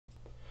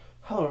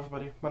Hello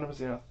everybody, my name is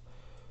Zenith,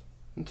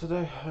 and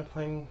today I'm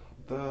playing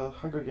the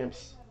Hunger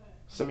Games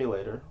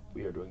simulator.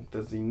 We are doing the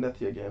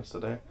Zenithia games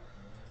today.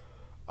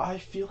 I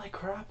feel like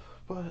crap,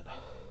 but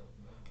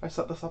I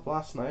set this up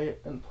last night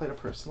and played a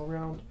personal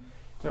round,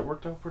 and it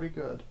worked out pretty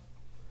good.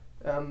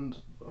 And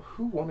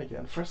who won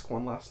again? Frisk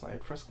won last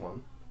night, Frisk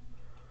won.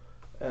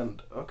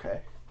 And,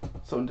 okay,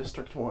 so in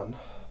District 1,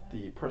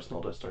 the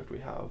personal district, we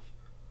have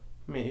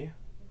me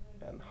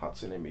and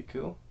Hatsune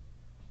Miku.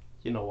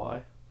 You know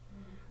why.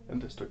 In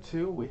District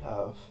 2, we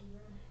have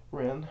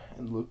Rin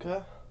and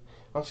Luca.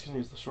 I'm just going to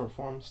use the short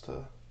forms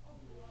to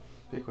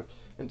be quick.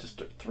 In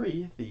District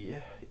 3, the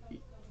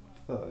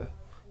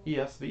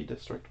ESV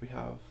district, we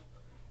have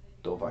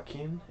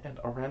Dovahkiin and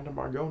a random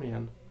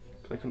Argonian,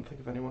 because I couldn't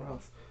think of anyone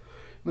else.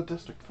 In the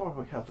District 4,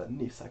 we have the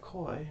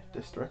Nisekoi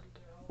district,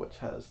 which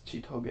has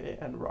Chitoge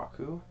and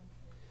Raku.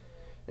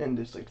 In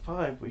District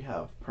 5, we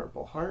have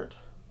Purple Heart.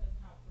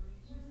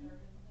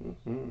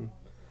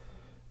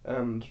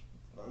 And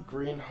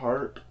Green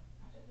Heart.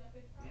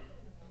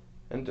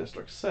 In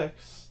District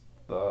 6,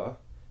 the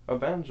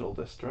Evangel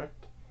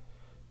district,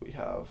 we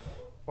have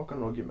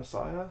Okanogi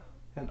Messiah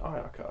and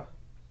Ayaka.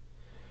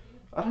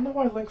 I don't know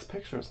why Link's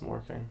picture isn't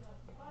working.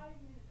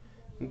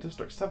 In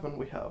District 7,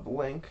 we have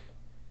Link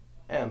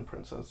and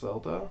Princess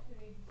Zelda.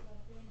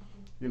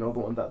 You know, the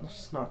one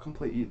that's not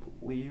completely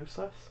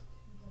useless.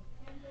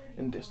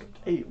 In District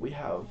 8, we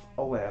have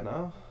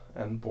Alana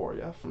and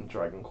Borya from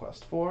Dragon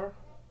Quest IV.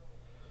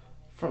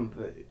 From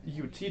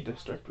the UT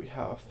district, we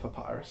have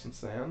Papyrus and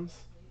Sans.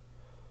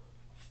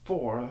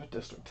 For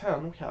District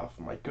 10, we have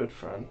my good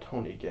friend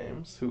Tony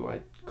Games, who I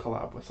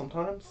collab with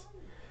sometimes,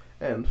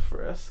 and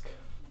Frisk,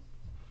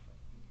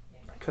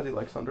 because he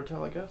likes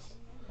Undertale, I guess.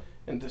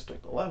 In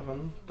District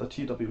 11, the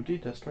TWD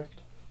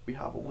district, we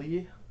have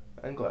Lee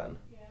and Glenn.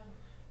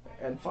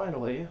 And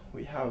finally,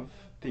 we have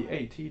the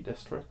AT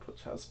district,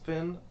 which has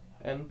Finn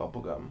and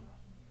Bubblegum.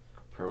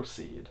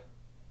 Proceed.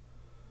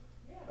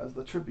 As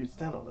the tributes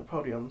stand on their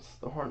podiums,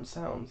 the horn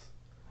sounds.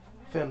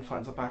 Finn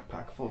finds a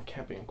backpack full of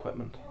camping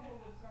equipment.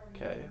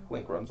 Okay,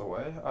 Link runs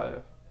away. I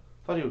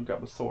thought he would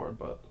grab a sword,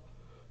 but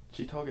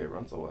Chitoge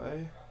runs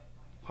away.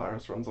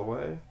 Pyrus runs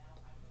away.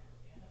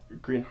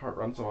 Greenheart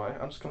runs away.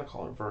 I'm just gonna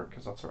call her Vert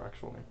because that's her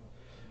actual name.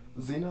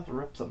 Zenith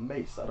rips a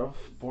mace out of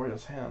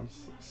Borya's hands.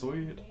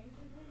 Sweet.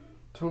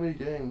 Tony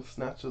Games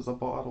snatches a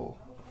bottle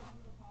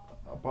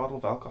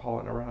of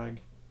alcohol in a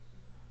rag.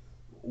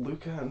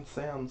 Luca and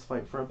Sans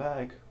fight for a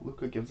bag.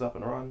 Luca gives up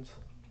and runs.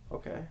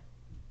 Okay.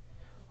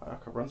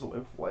 Ayaka runs away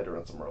with lighter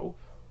and some rope.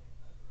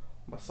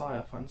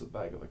 Messiah finds a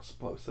bag of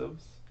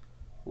explosives.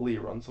 Lee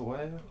runs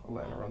away.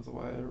 Alana runs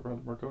away.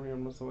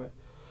 Margonian runs away.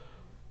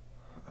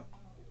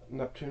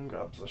 Neptune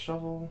grabs a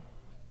shovel.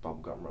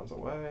 Bubblegum runs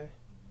away.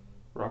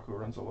 Raku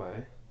runs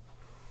away.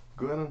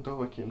 Glenn and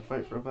Dovahkiin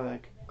fight for a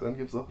bag. Glenn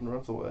gives up and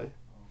runs away.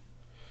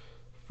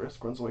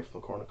 Frisk runs away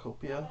from the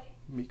cornucopia.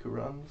 Miku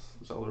runs.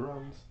 Zelda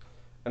runs.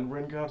 And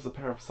Rin grabs a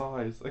pair of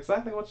sais.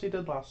 Exactly what she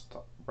did last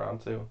round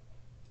too.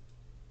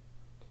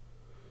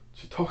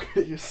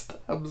 Chitoge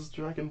stabs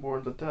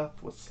Dragonborn to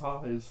death with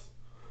sais.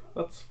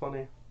 That's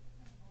funny.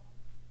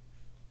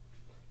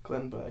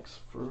 Glenn begs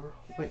for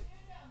Link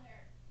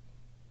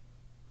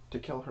to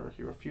kill her.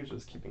 He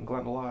refuses, keeping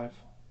Glenn alive.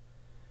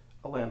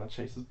 Alana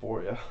chases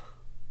Borya.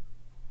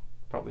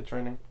 Probably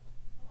training.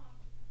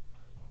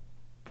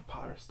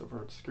 Papyrus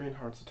diverts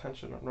Greenheart's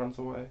attention and runs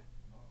away.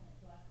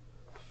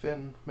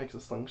 Finn makes a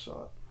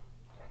slingshot.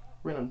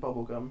 Rin and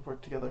Bubblegum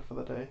work together for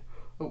the day.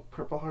 Oh,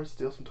 Purple Heart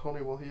steals from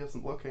Tony while he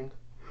isn't looking.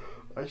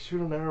 I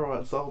shoot an arrow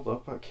at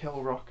Zelda, but kill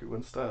Raku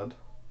instead.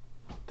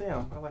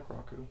 Damn, I like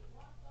Raku.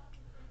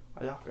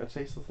 Ayaka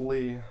chases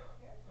Lee.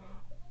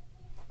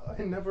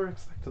 I never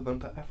expected them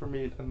to ever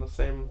meet in the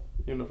same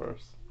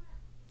universe.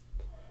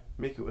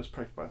 Miku is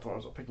pricked by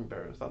thorns while picking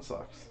berries. That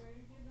sucks.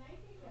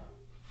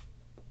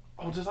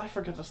 Oh, did I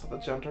forget to set the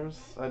genders?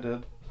 I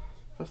did.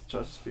 First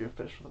judge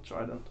Spearfish with a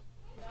trident.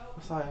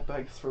 Messiah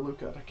begs for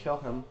Luca to kill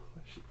him.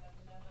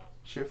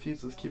 She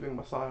refuses, keeping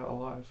Messiah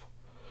alive.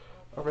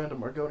 A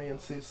random Argonian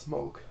sees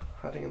smoke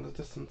hiding in the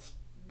distance,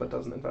 but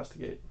doesn't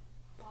investigate.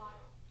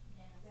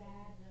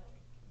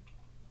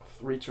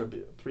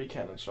 Three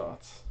cannon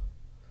shots.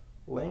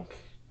 Link,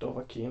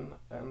 Dovahkiin,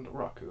 and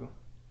Raku.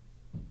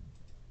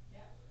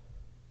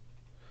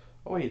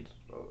 Oh wait,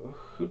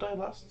 who died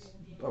last?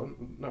 Oh,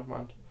 never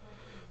mind.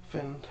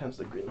 Finn tends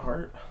to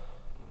Greenheart.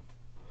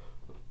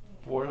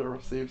 Borya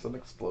receives an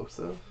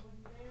explosive.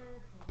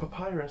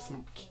 Papyrus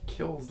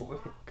kills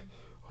Link.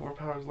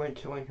 Overpowers Link,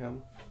 killing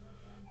him.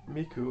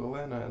 Miku,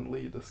 Alana, and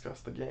Lee discuss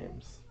the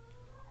games.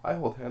 I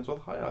hold hands with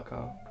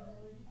Hayaka.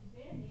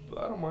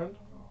 I don't mind.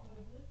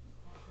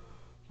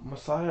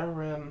 Messiah,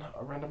 Rin,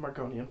 a random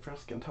Argonian,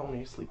 Frisk, and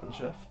Tony sleep in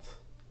shifts.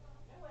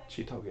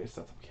 Chitoge sets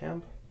up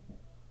camp.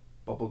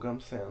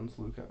 Bubblegum, Sans,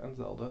 Luca, and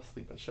Zelda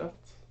sleep in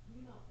shifts.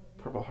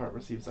 Purple Heart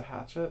receives a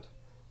hatchet,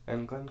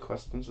 and Glenn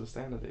questions his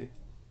sanity.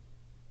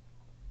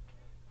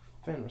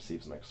 Finn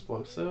receives an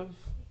explosive.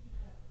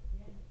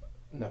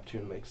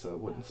 Neptune makes a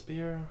wooden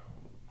spear.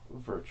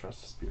 Vert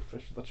trusts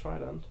Spearfish with a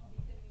trident.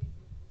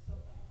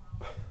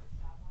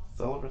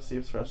 Zelda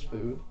receives fresh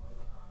food.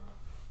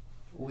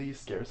 Lee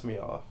scares me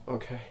off.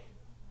 Okay.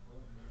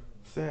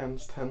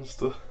 Sans tends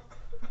to.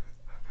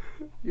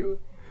 you.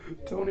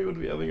 Tony would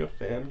be having a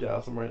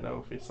fangasm right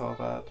now if he saw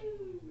that.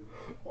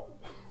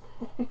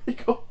 Oh my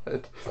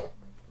god.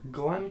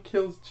 Glenn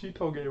kills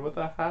Chitoge with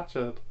a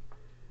hatchet.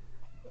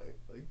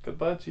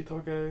 Goodbye,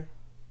 Chitoge.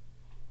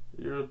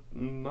 You're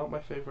not my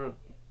favorite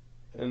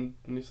in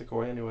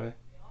Nisekoi anyway.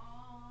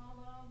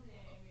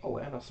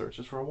 Alana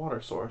searches for a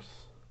water source.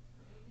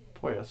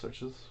 Poya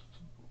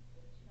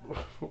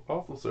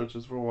also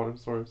searches for a water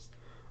source.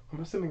 I'm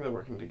assuming they're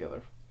working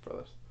together for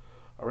this.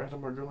 A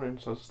random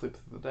Argonian starts to sleep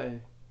through the day.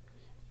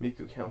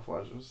 Miku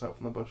camouflages herself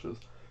in the bushes.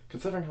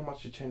 Considering how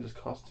much she changes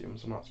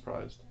costumes, I'm not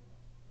surprised.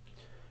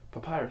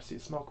 Papyrus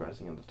sees smoke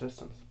rising in the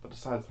distance, but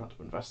decides not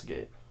to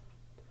investigate.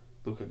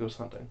 Luca goes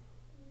hunting.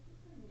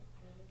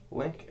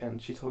 Link and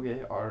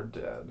Chitoge are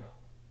dead.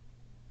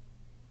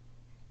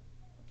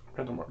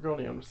 Random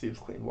Argonian receives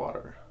clean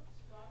water.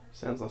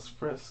 Sends us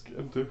Frisk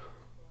into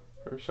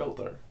her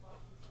shelter.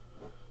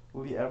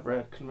 Lee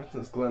Everett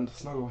convinces Glenn to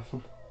snuggle with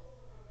him.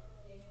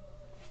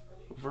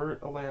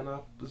 Vert,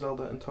 Alana,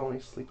 Zelda, and Tony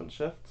sleep in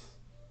shifts.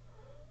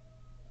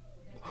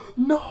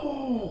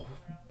 No!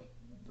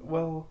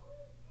 Well,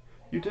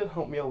 you did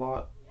help me a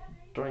lot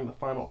during the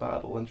final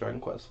battle in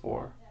Dragon Quest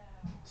IV,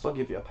 so I'll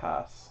give you a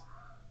pass.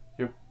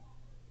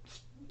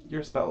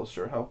 Your spells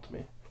sure helped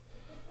me.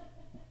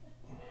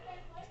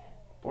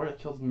 Boria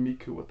kills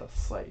Miku with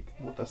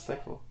a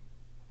sickle.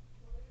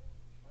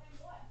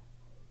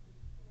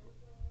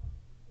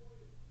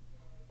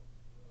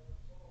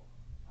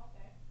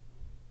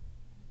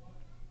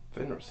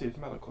 Finn receives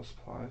medical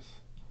supplies.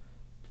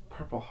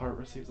 Purple Heart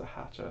receives a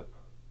hatchet.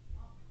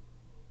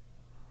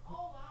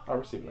 I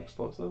receive an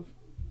explosive.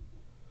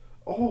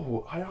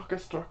 Oh, Ayaka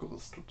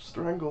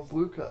strangles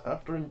Luca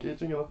after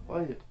engaging in a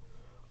fight.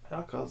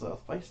 Ayaka's a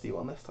feisty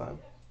one this time.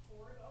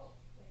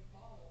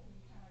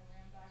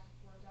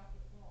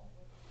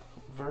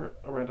 Vert,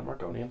 a random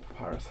Argonian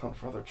Papyrus hunt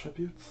for other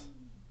tributes.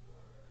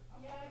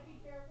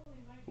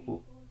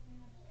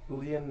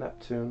 Lee and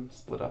Neptune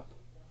split up.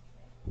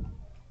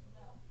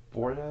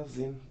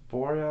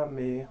 Boria,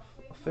 me,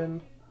 Finn,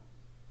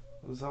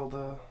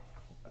 Zelda.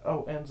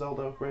 Oh, and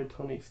Zelda raid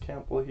Tony's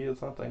camp while he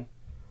is hunting.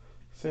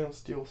 Sam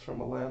steals from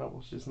Alana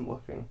while she isn't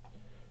looking.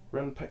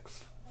 Ren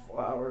picks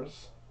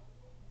flowers.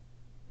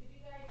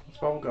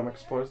 Bubblegum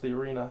explores the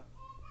arena.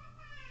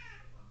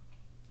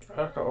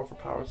 Ayaka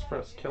overpowers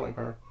Frisk, killing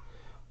her.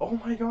 Oh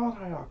my god,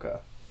 Ayaka!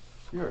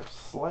 You're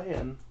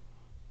slaying.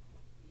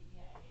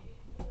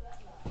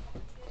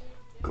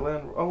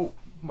 Glenn. Oh,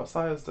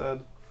 Messiah's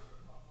dead.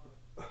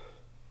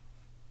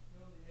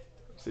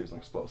 Receives an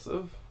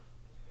explosive.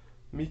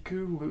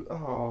 Miku.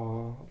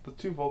 Oh, the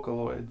two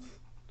Vocaloids.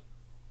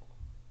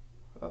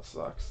 That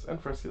sucks.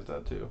 And Frisk is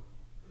dead too.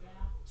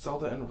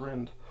 Zelda and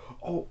Rind.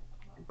 Oh,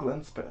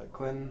 Glenn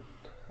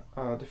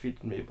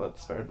defeated me but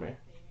spared me.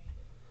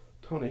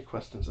 Tony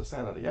questions his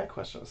sanity. I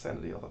question his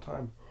sanity all the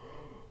time.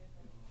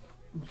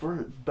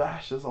 Vert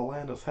bashes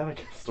Alana's head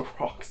against a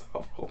rock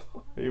several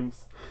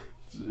times.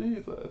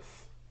 Jesus.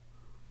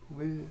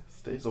 Lee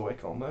stays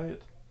awake all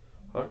night.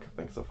 Huck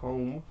thinks of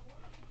home.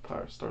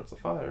 Papyrus starts a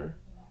fire.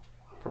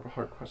 Purple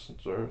Heart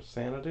questions her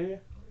sanity.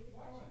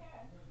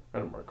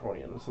 Random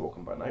Argonian is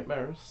awoken by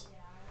nightmares.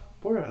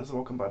 Boria is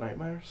awoken by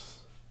nightmares.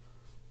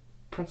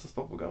 Princess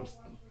Bubblegum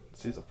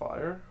sees a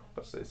fire,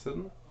 but stays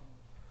hidden.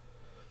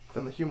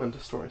 Then the human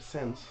destroys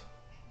Sans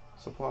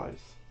supplies.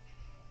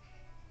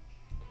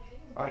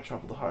 I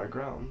travel to higher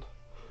ground.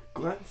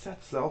 Glenn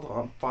sets Zelda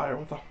on fire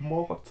with a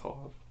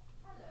Molotov.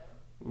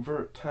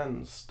 Vert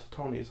tends to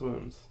Tony's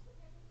wounds.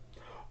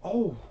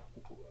 Oh!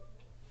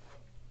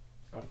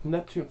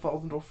 Neptune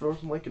falls into a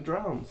frozen lake and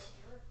drowns.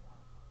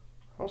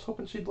 I was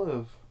hoping she'd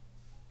live.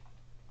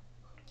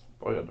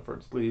 Boya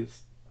diverts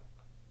Lee's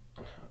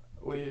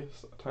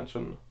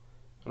attention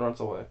and runs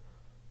away.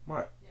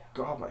 My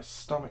god, my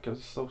stomach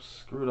is so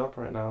screwed up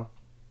right now.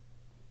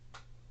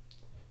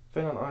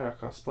 Finn and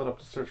Ayaka split up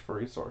to search for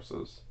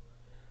resources.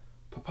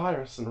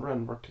 Papyrus and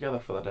Ren work together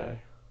for the day.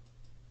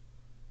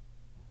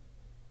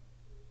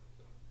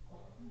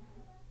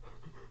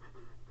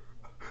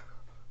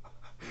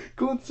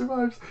 Glenn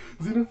survives!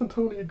 Zenith and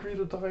Tony agree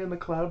to die in the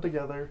cloud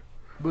together,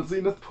 but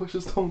Zenith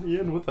pushes Tony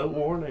in without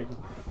warning.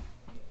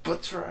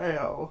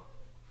 Betrayal!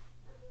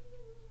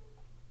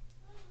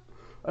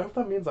 I hope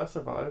that means I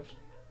survived.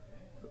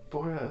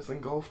 Boya is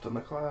engulfed in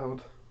the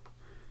cloud.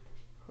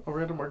 A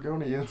random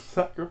Argonian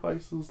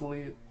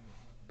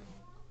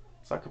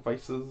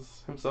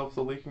sacrifices himself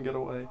so Lee can get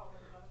away.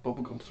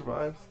 Bubblegum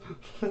survives.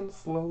 Then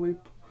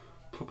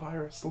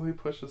Papyrus slowly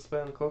pushes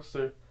Finn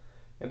closer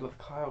into the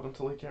cloud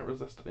until he can't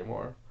resist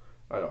anymore.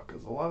 Ayaka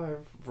is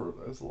alive, Vert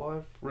is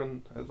alive,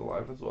 Rin is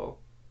alive as well.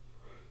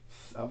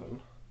 7.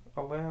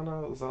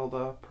 Alana,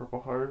 Zelda,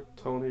 Purple Heart,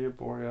 Tony,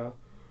 Boria,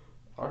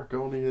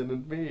 Argonian,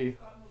 and me.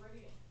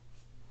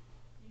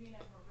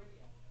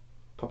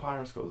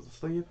 Papyrus goes to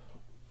sleep.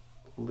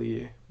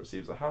 Lee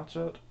receives a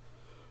hatchet.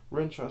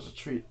 Rin tries to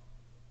treat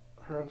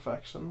her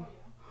infection.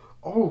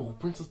 Oh,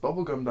 Princess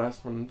Bubblegum dies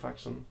from an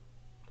infection.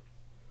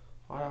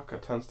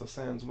 Ayaka tends to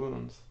Sans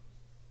wounds.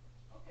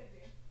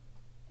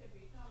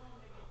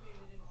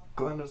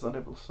 Glenn is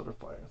unable to stutter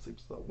fire and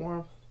sleeps without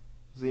warmth.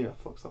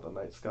 Zenith looks at the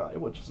night sky,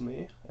 which is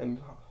me,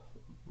 and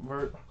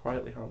Vert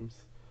quietly hums.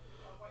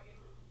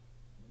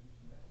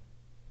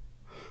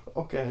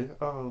 Okay,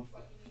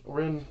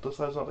 Rin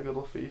decides not to go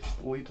to the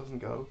feast. Lee doesn't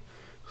go.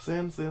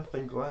 Sans, Zenith,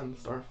 and Glenn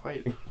start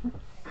fighting.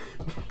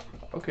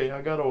 Okay,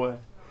 I got away.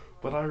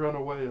 But I run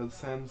away as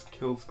Sans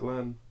kills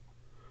Glenn.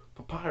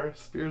 Papyrus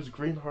spears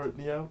Greenheart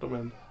in the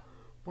abdomen.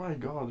 My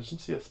god,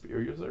 isn't she a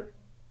spear user?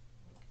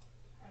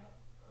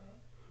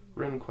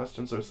 Rin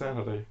questions her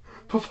sanity.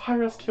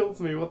 Papyrus kills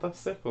me with a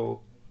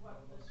sickle.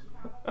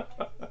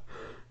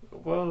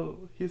 Well,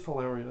 he's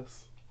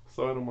hilarious,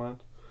 so I don't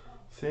mind.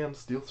 Sans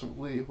steals from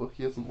Lee while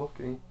he isn't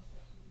looking.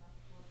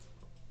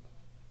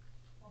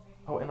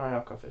 Oh, and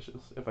Ayaka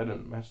fishes, if I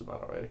didn't mention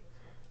that already.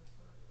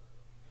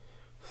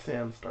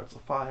 Sans starts a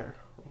fire.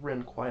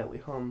 Rin quietly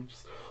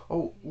hums.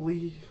 Oh,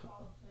 Lee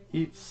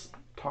eats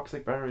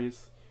toxic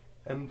berries,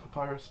 and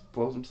Papyrus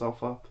blows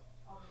himself up.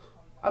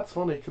 That's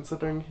funny,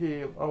 considering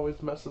he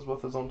always messes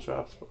with his own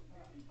traps.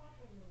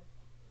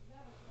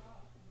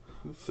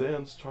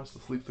 Sans tries to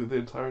sleep through the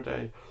entire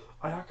day.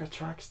 Ayaka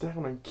tracks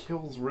down and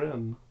kills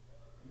Rin.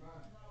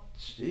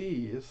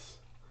 Jeez.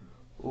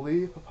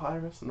 Lee,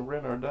 Papyrus, and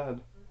Rin are dead.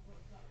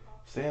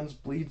 Sans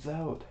bleeds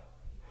out.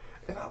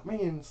 And that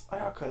means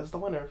Ayaka is the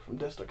winner from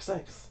District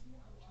 6.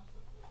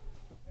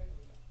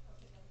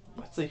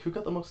 Let's see, who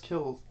got the most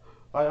kills?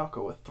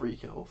 Ayaka with 3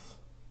 kills.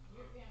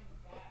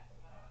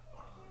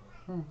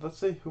 Let's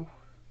see, who...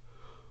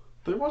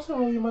 There wasn't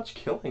really much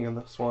killing in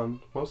this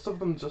one. Most of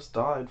them just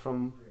died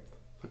from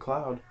the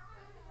cloud.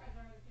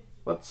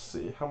 Let's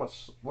see, how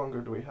much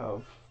longer do we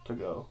have to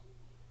go?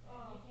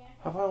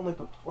 Have I only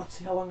been... Let's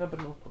see how long I've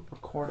been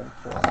recording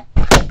for.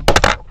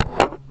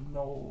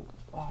 No...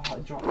 Oh, I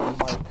dropped my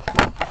mic.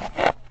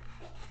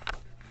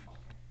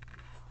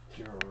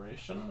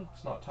 Duration?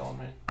 It's not telling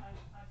me.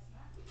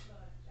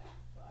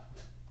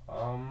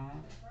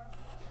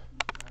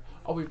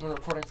 Oh, we've been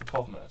recording for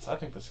 12 minutes. I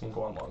think this can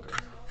go on longer.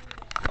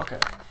 Okay.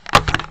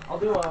 I'll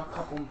do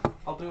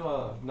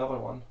another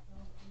one,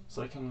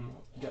 so I can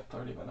get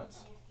 30 minutes.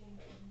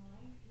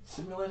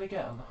 Simulate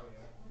again.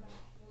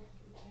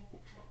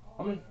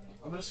 I'm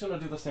just gonna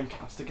do the same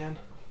cast again.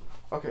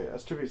 Okay,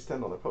 as tributes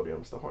stand on the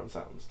podiums, the horn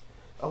sounds.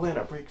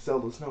 Alana breaks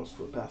Zelda's nose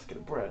with a basket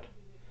of bread.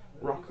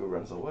 Raku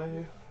runs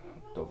away.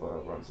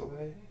 Dova runs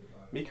away.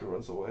 Miku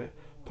runs away.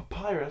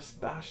 Papyrus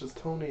bashes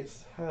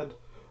Tony's head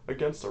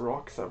against a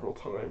rock several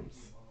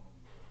times.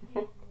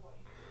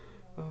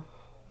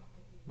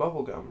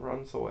 Bubblegum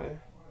runs away.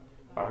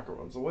 Araka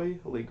runs away.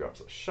 Lee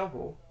grabs a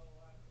shovel.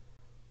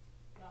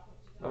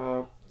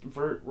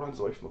 Vert runs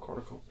away from the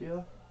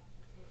cornucopia.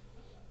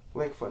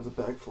 Link finds a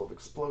bag full of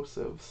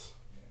explosives.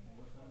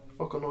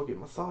 Okonogi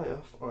Messiah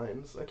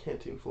finds a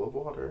canteen full of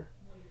water.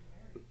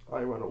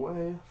 I run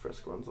away.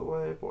 Frisk runs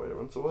away. Boya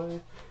runs away.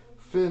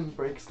 Finn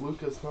breaks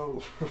Luca's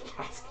nose with a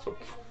basket of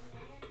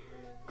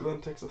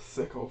Glenn takes a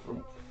sickle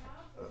from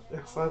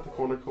inside the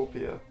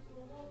cornucopia.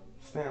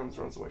 Sans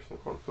runs away from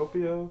the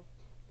cornucopia.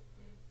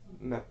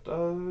 Nep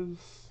does.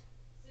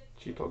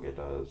 Chitoge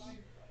does.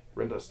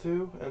 Rin does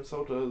too. And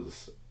so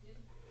does...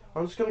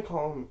 I'm just gonna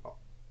call him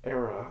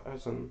Era,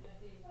 as in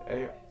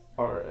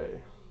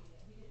A-R-A.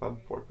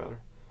 That'd work better.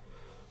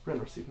 Rin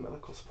received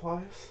medical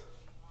supplies.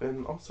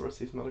 Finn also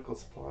received medical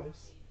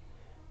supplies.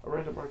 A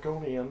random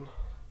Argonian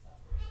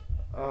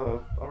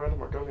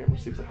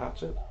receives a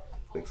hatchet.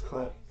 Lynx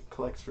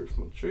collects fruit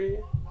from the tree.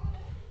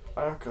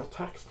 Ayaka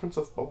attacks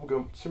Princess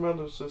Bubblegum. She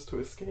manages to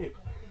escape.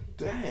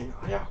 Dang,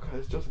 Ayaka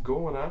is just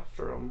going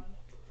after him.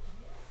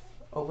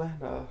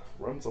 Alana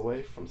runs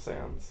away from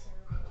Sans.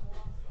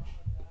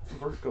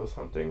 Vert goes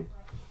hunting.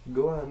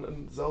 Glenn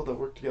and Zelda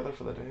work together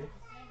for the day.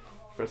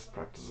 Frisk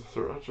practices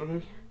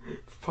surgery.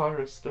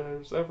 Papyrus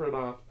scares Everett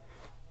off.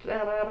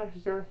 Get out of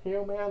here,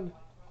 human!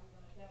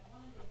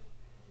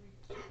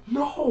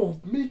 No!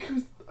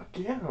 Miku's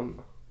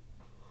again!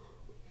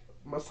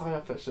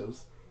 Messiah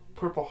fishes.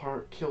 Purple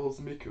Heart kills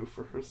Miku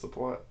for her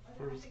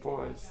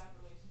supplies.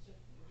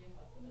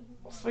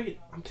 Oh, sweet!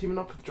 I'm teaming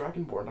up with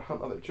Dragonborn to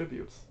hunt other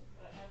tributes.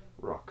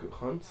 Raku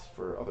hunts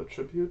for other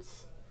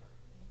tributes.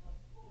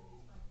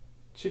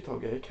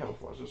 Chitoge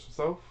camouflages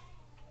herself.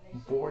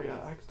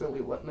 Boria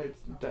accidentally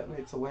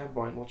detonates a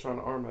landmine while trying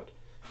to arm it.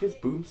 His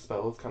boom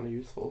spell is kind of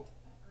useful.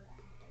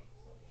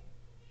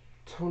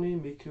 Tony,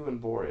 Miku, and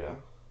Boria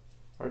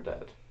are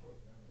dead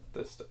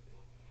this day.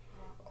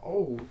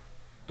 Oh,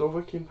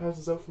 Dovahkiin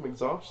passes out from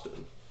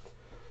exhaustion.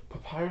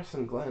 Papyrus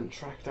and Glenn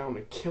track down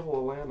and kill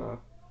Alana.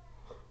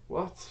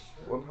 Well, that's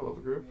one hell of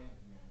a group.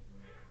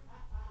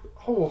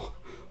 Oh,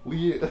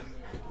 Lee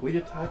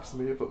attacks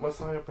me, but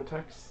Messiah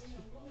protects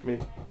me,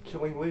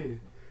 killing Lee.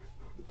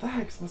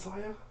 Thanks,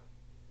 Messiah.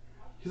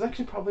 He's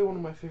actually probably one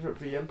of my favorite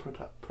VN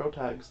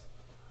protags,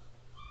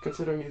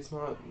 considering he's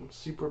not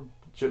super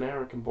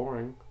generic and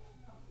boring.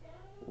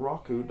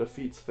 Raku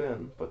defeats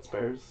Finn, but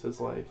spares his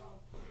life.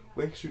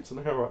 Link shoots an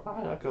arrow at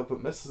Ayaka,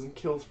 but misses and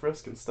kills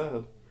Frisk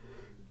instead.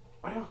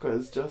 Ayaka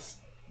is just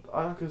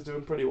Ayaka's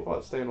doing pretty well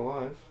at staying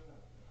alive.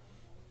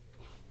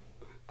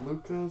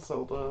 Luca,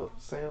 Zelda,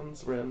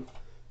 Sans, Rin,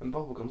 and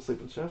Bubblegum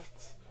sleep in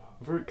shifts.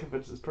 Vert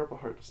convinces Purple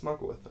Heart to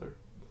snuggle with her.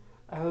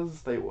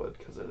 As they would,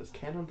 because it is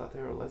canon that they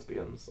are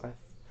lesbians.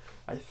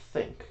 I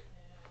think.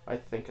 I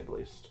think at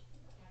least.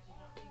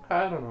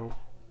 I don't know.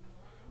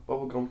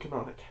 Bubblegum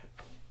cannot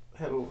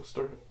handle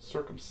the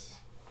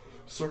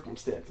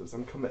circumstances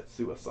and commit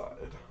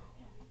suicide.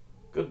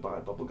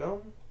 Goodbye,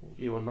 Bubblegum.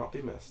 You will not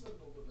be missed.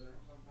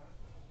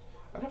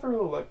 I never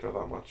really liked her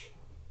that much.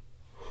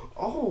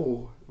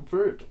 Oh!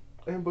 Vert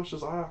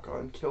ambushes Ayaka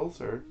and kills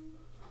her.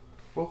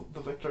 Well, the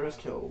victor is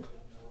killed.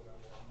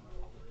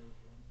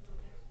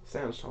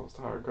 Sans travels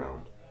to higher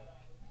ground.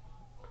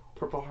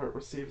 Purple Heart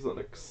receives an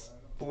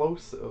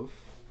explosive.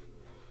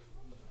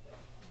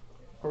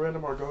 A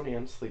random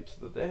Argonian sleeps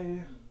the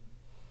day.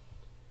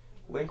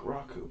 Link,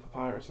 Raku,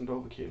 Papyrus, and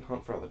Dovahkiin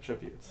hunt for other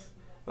tributes.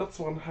 That's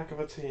one heck of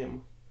a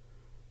team.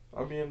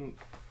 I mean,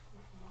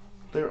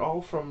 they're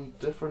all from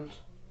different.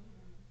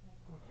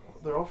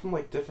 They're all from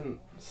like different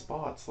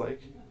spots.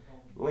 Like,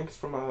 Link's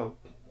from a.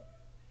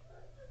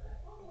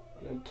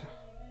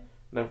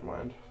 Never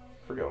mind.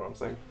 Forget what I'm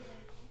saying.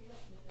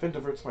 Finn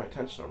diverts my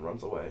attention and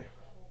runs away.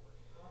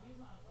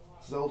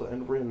 Zelda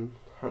and Rin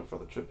hunt for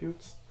the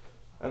tributes,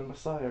 and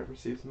Messiah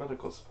receives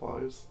medical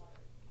supplies.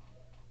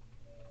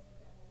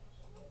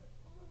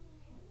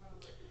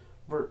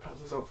 Vert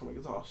passes out from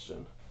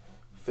exhaustion.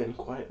 Finn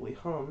quietly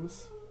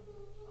hums.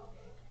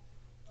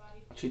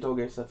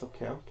 Chitoge sets up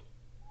camp.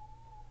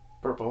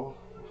 Purple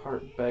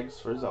Heart begs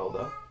for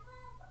Zelda,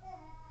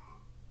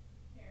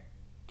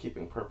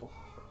 keeping Purple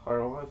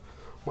Heart alive.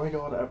 My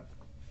god,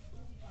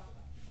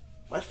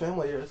 my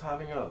family is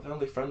having a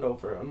family friend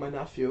over, and my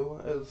nephew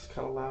is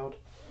kind of loud.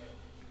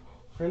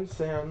 Rin,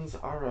 Sans,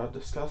 Ara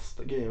discuss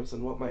the games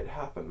and what might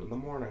happen in the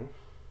morning.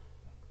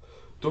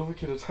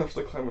 Dovahkiin attempts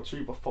to climb a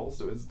tree but falls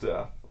to his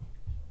death.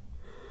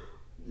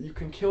 You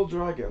can kill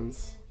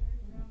dragons,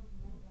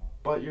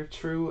 but your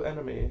true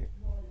enemy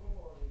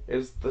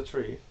is the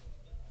tree.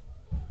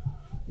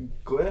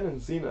 Glenn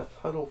and Zenith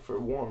huddle for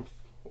warmth.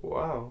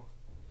 Wow.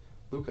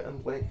 Luca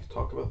and Link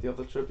talk about the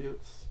other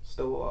tributes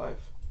still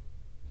alive.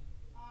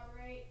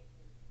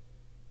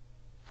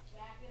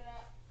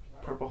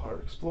 Purple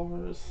Heart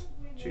explores.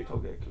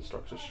 Chitoge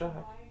constructs a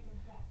shack.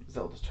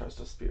 Zelda tries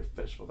to spear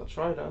fish with a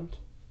trident.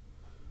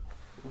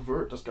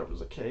 Vert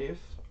discovers a cave.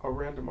 A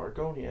random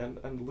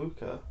Argonian and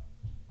Luca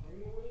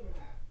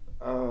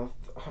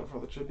hunt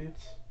for the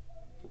tributes.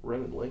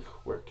 Rin and Link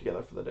work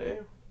together for the day.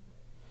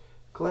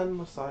 Glenn,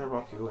 Messiah,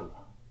 Raku,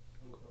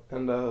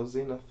 and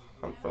Zenith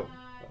hunt for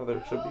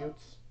other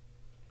tributes.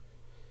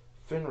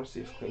 Finn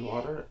receives clean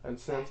water, and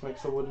Sans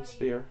makes a wooden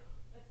spear.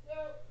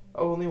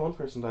 Oh, only one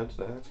person died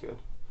today, that's good.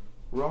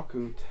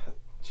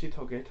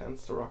 Chitoge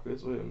tends to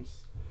Raku's wounds.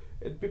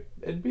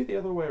 It'd be the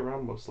other way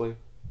around mostly.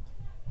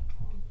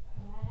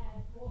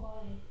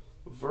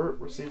 Vert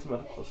receives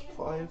medical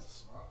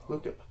supplies.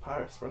 Luke and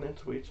Papyrus run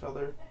into each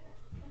other.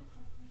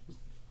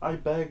 I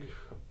beg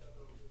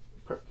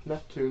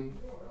Neptune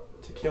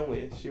to kill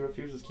me. She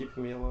refuses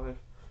keeping me alive.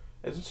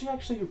 Isn't she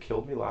actually who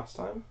killed me last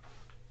time?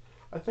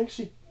 I think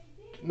she...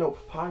 No,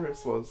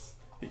 Papyrus was.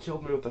 He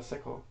killed me with a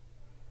sickle.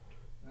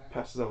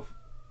 Passes out.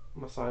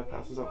 Messiah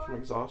passes out from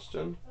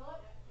exhaustion.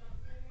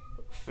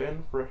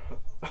 Finn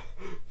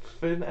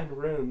and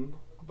Rin.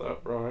 That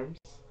rhymes.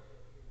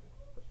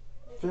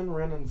 Finn,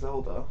 Rin, and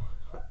Zelda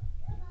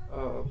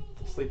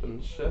sleep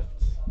in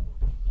shifts.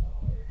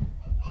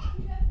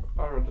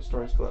 Ara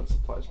destroys Glenn's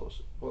supplies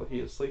while he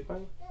is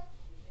sleeping.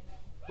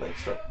 Link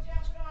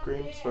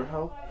screams for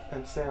help,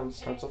 and Sam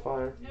starts a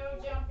fire.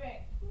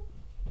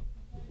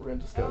 Rin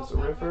discovers the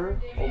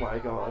river. Oh my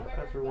god,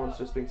 everyone's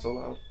just being so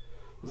loud.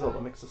 Zelda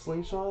makes a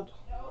slingshot.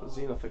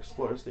 Zenith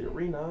explores the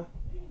arena.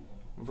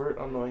 Vert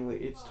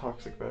unknowingly eats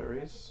toxic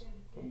berries.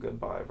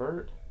 Goodbye,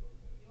 Vert.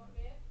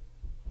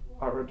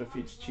 Ara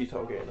defeats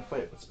Chitoge in a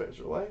fight but spares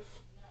her life.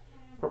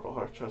 Purple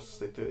Heart tries to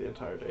sleep through the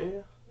entire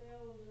day.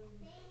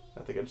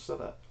 I think I just said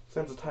that.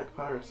 Sans attack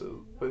Pyrus,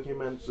 but he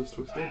manages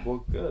to escape.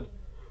 Well, good.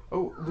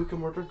 Oh, Luca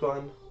murdered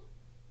Glenn.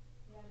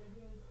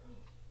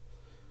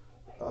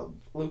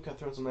 Luca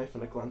throws a knife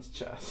into Glenn's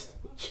chest.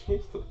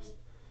 Jesus.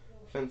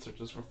 Finn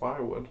searches for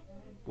firewood.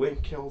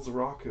 Link kills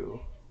Raku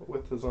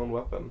with his own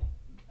weapon.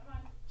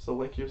 So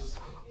Link uses...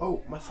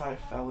 Oh, Messiah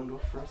fell into a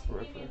frozen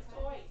river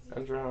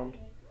and drowned.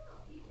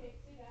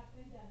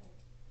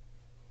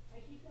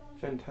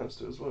 Finn tends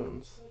to his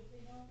wounds.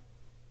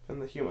 Finn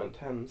the human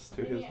tends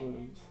to his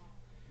wounds.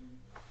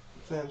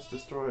 Sans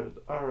destroyed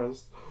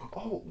Ara's...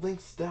 Oh,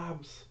 Link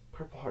stabs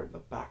Purple Heart in the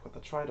back with a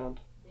trident.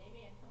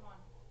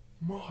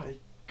 My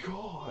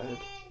god!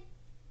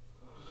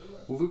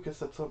 Lucas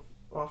sets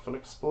an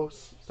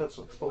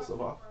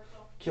explosive off,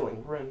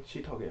 killing Rin,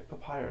 Chitoge,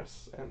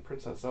 Papyrus, and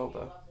Princess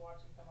Zelda.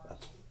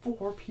 That's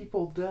 4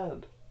 people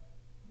dead.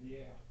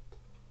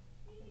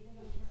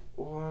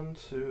 1,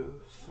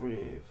 2,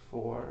 3,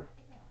 4,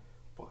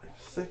 5,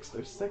 6.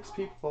 There's 6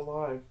 people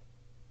alive.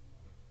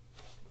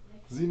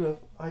 Zenith,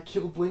 I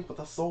killed Link with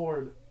a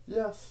sword.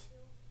 Yes.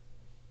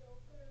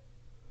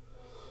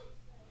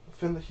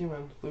 Finn the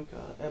human,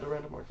 Luca, and a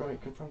random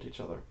Argonian confront each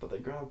other, but they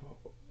grab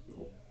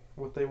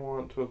what they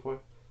want to avoid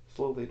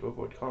slowly to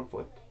avoid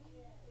conflict.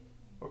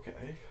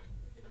 Okay.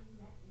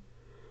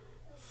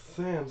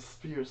 Sans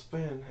spears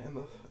Finn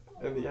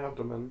in the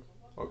abdomen.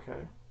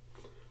 Okay.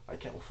 I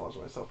camouflage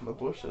myself in the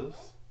bushes.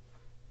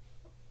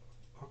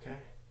 Okay.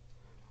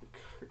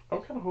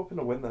 I'm kind of hoping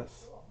to win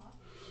this.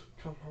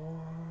 Come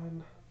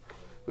on.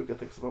 Luca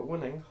thinks about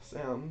winning.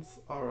 Sans,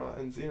 Ara,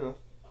 and Zenith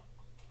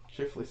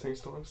cheerfully sing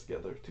songs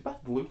together. Too bad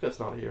Luca's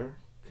not here,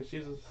 because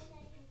she's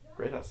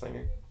great at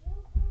singing.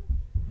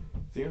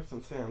 Zenith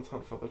and Sans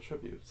hunt for their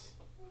tributes.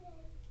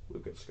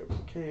 Luca discovers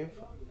a cave.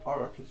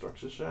 Ara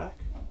constructs a shack.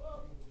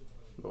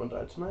 No one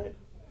died tonight.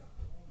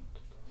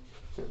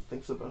 Sans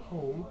thinks about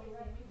home.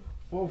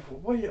 Whoa,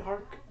 wait,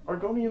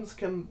 Argonians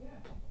can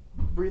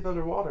breathe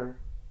underwater.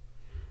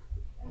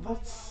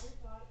 That's...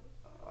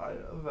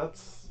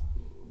 that's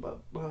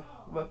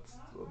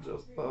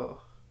just,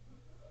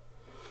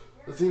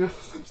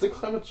 Zenith attempts to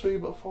climb a tree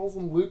but falls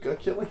on Luca,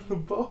 killing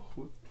them both.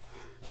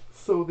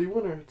 So the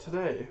winner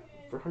today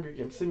for Hunger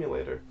Games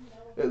Simulator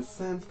is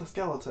Sans the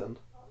Skeleton.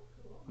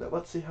 Now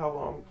let's see how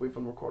long we've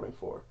been recording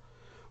for.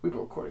 We've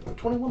been recording for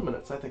 21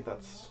 minutes. I think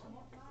that's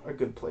a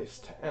good place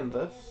to end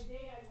this.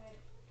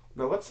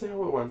 Now let's see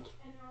how it went.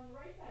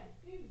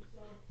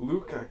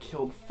 Luca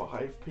killed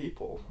 5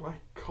 people. My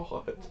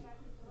god.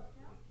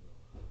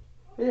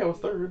 Yeah, I was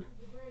third.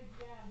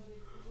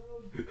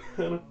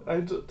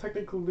 And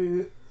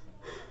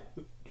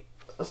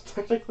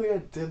technically I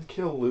did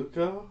kill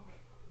Luca,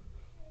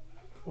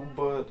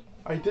 but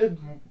I did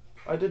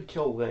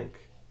kill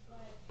Link.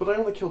 But I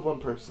only killed one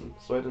person,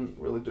 so I didn't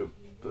really do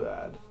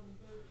bad.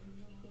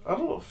 I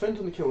don't know, Finn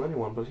didn't kill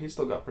anyone, but he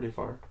still got pretty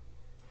far.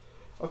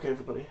 Okay,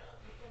 everybody.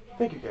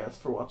 Thank you guys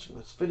for watching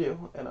this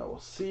video, and I will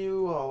see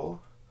you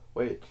all...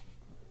 Wait.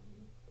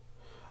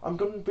 I'm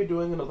going to be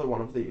doing another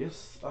one of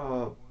these,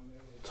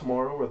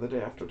 tomorrow or the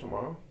day after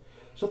tomorrow.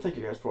 So thank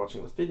you guys for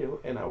watching this video,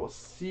 and I will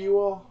see you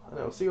all,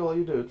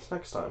 you dudes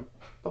next time.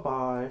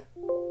 Bye-bye.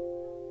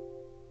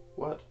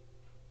 What?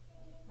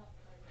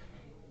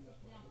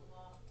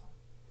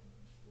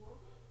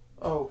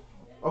 Oh,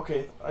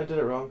 okay, I did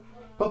it wrong.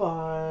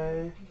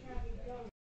 Bye-bye.